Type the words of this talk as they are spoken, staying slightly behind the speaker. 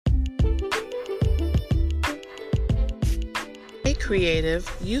Hey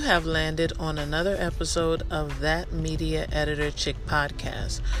creative, you have landed on another episode of That Media Editor Chick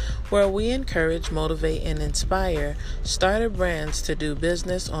podcast, where we encourage, motivate, and inspire starter brands to do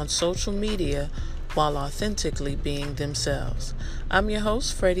business on social media while authentically being themselves. I'm your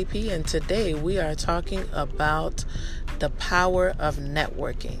host, Freddy P, and today we are talking about the power of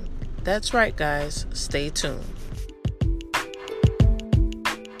networking. That's right, guys. Stay tuned.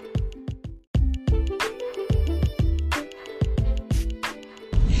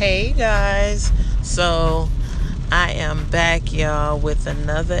 Hey guys, so I am back, y'all, with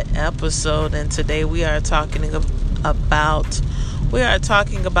another episode, and today we are talking about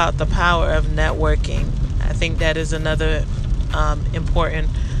the power of networking. I think that is another important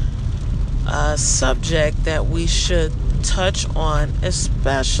subject that we should touch on,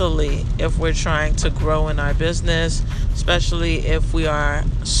 especially if we're trying to grow in our business, especially if we are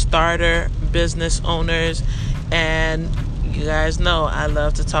starter business owners. And you guys know I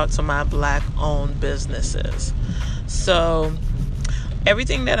love to talk to my Black-owned businesses. So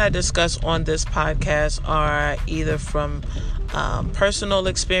everything that I discuss on this podcast are either from personal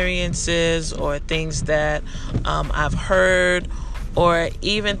experiences or things that I've heard, or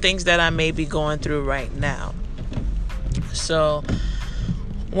even things that I may be going through right now. So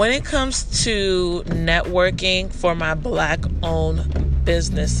when it comes to networking for my Black-owned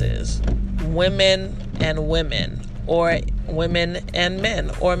businesses, women and women, or women and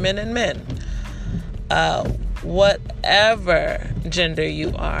men, or men and men, whatever gender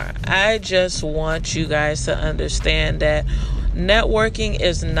you are, I just want you guys to understand that networking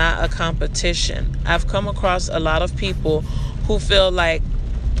is not a competition. I've come across a lot of people who feel like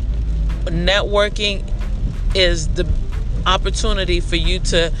networking is the opportunity for you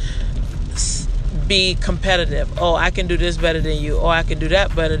to be competitive. Oh, I can do this better than you. Oh, I can do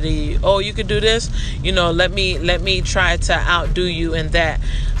that better than you. Oh, you can do this. Let me try to outdo you in that.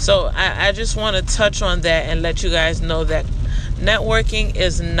 So I just want to touch on that and let you guys know that networking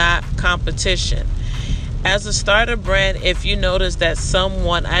is not competition. As a starter brand, if you notice that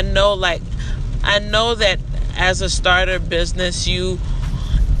someone, I know that as a starter business,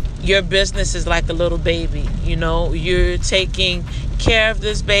 your business is like a little baby. You're taking care of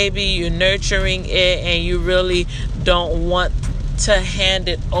this baby, you're nurturing it, and you really don't want to hand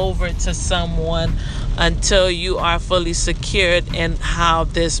it over to someone until you are fully secured in how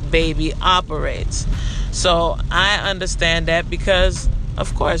this baby operates. So I understand that because,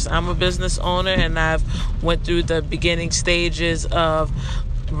 of course, I'm a business owner and I've went through the beginning stages of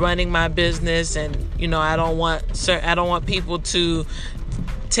running my business, and I don't want people to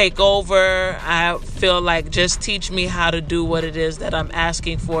take over. I feel like just teach me how to do what it is that I'm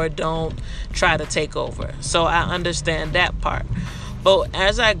asking for. Don't try to take over. So I understand that part. But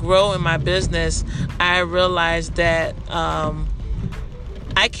as I grow in my business, I realize that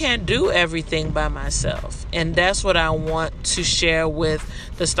I can't do everything by myself. And that's what I want to share with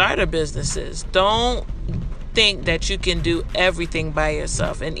the starter businesses. Don't think that you can do everything by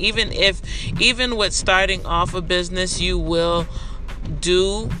yourself. And even with starting off a business, you will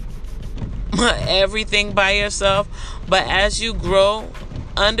do everything by yourself. But as you grow,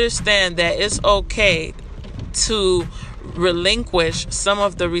 understand that it's okay to relinquish some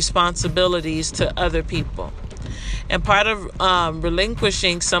of the responsibilities to other people. And part of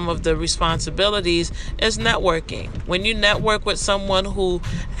relinquishing some of the responsibilities is networking. When you network with someone who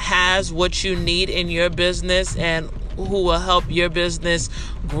has what you need in your business and who will help your business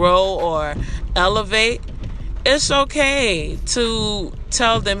grow or elevate, it's okay to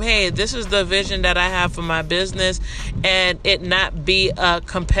tell them, hey, this is the vision that I have for my business, and it not be a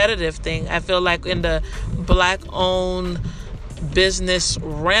competitive thing. I feel like in the Black-owned business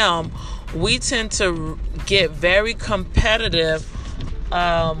realm, we tend to get very competitive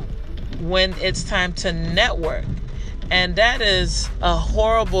when it's time to network. And that is a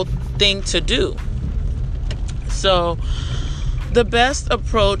horrible thing to do. So the best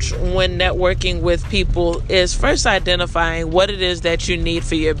approach when networking with people is first identifying what it is that you need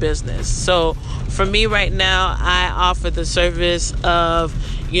for your business. So for me right now, I offer the service of,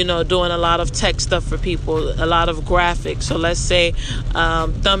 doing a lot of tech stuff for people, a lot of graphics. So let's say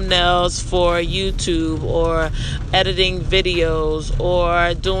thumbnails for YouTube, or editing videos,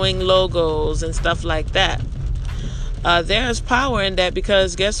 or doing logos and stuff like that. There's power in that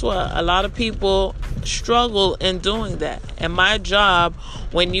because guess what? A lot of people struggle in doing that. And my job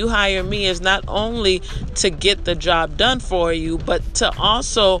when you hire me is not only to get the job done for you, but to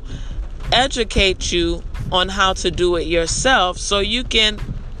also educate you on how to do it yourself so you can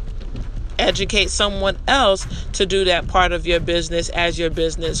educate someone else to do that part of your business as your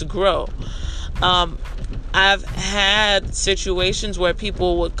business grow. I've had situations where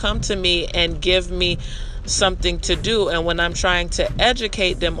people would come to me and give me something to do, and when I'm trying to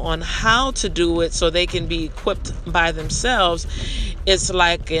educate them on how to do it so they can be equipped by themselves, it's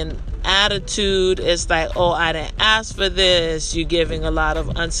like an attitude. It's like, oh, I didn't ask for this. You're giving a lot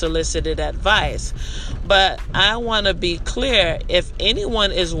of unsolicited advice. But I want to be clear, if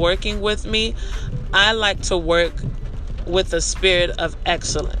anyone is working with me, I like to work with a spirit of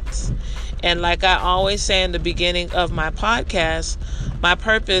excellence. And like I always say in the beginning of my podcast, my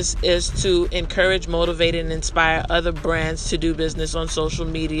purpose is to encourage, motivate, and inspire other brands to do business on social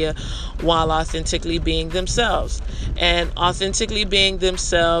media while authentically being themselves. And authentically being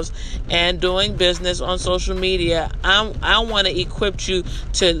themselves and doing business on social media, I want to equip you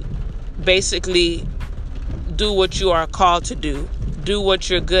to basically do what you are called to do. Do what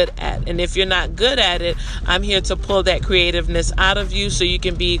you're good at. And if you're not good at it, I'm here to pull that creativeness out of you so you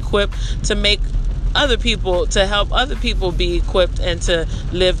can be equipped to make to help other people be equipped and to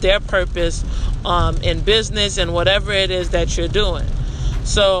live their purpose in business and whatever it is that you're doing.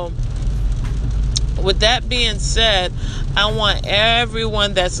 So with that being said, I want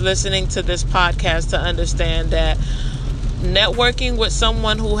everyone that's listening to this podcast to understand that networking with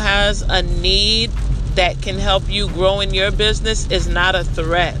someone who has a need that can help you grow in your business is not a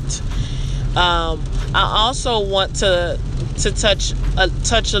threat. I also want to touch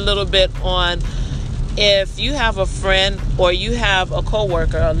a little bit on, if you have a friend or you have a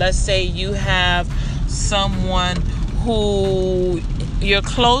coworker, or let's say you have someone who you're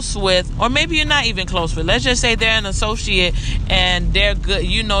close with, or maybe you're not even close with. Let's just say they're an associate and they're good.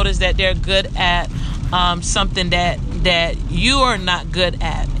 You notice that they're good at something that you are not good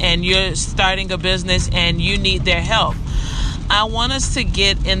at, and you're starting a business and you need their help. I want us to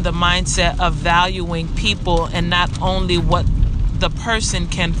get in the mindset of valuing people and not only what the person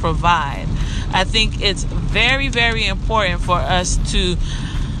can provide. I think it's very, very important for us to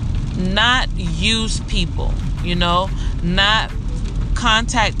not use people, not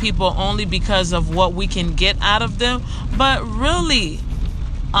contact people only because of what we can get out of them, but really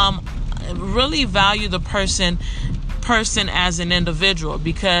value the person as an individual.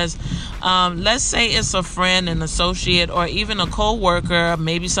 Because let's say it's a friend, an associate, or even a co-worker,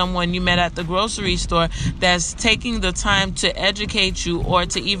 maybe someone you met at the grocery store that's taking the time to educate you or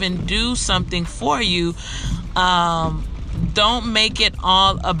to even do something for you. Don't make it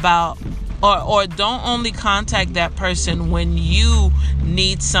all about, or don't only contact that person when you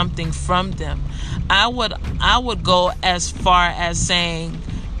need something from them. I would go as far as saying,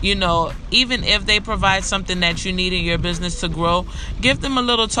 even if they provide something that you need in your business to grow, give them a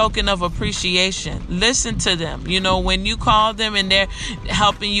little token of appreciation. Listen to them. When you call them and they're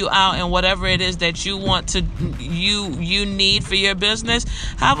helping you out and whatever it is that you want to, you need for your business,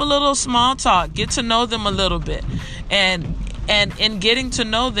 have a little small talk. Get to know them a little bit. And in getting to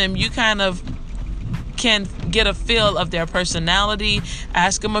know them, you kind of can get a feel of their personality.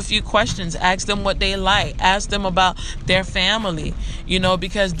 Ask them a few questions. Ask them what they like. Ask them about their family,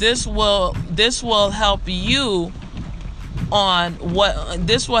 because this will help you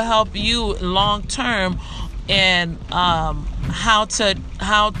this will help you long term and how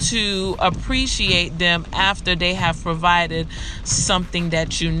to appreciate them after they have provided something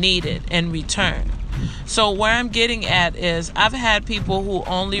that you needed in return. So where I'm getting at is, I've had people who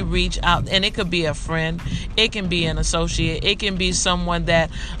only reach out, and it could be a friend, it can be an associate, it can be someone that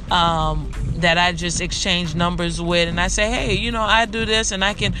I just exchange numbers with, and I say, hey, I do this and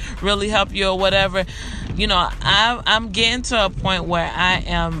I can really help you or whatever. I'm getting to a point where I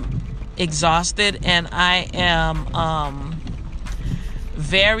am exhausted and I am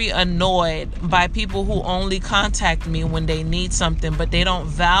very annoyed by people who only contact me when they need something, but they don't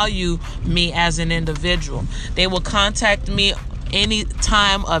value me as an individual. They will contact me any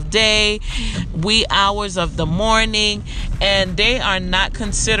time of day, wee hours of the morning, and they are not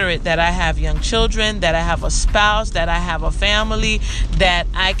considerate that I have young children, that I have a spouse, that I have a family, that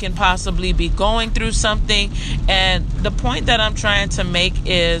I can possibly be going through something. And the point that I'm trying to make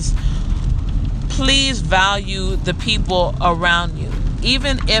is, please value the people around you.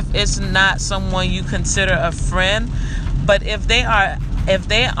 Even if it's not someone you consider a friend, but if they are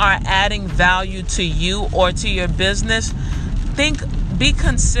adding value to you or to your business, be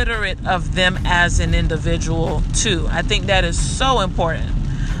considerate of them as an individual too. I think that is so important.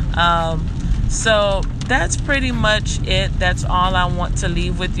 So that's pretty much it. That's all I want to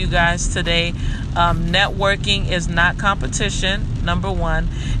leave with you guys today. Networking is not competition, number one.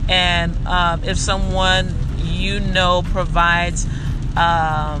 And if someone provides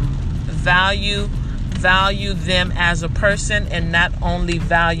value them as a person, and not only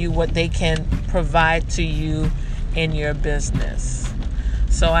value what they can provide to you in your business.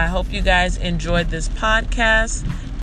 So I hope you guys enjoyed this podcast.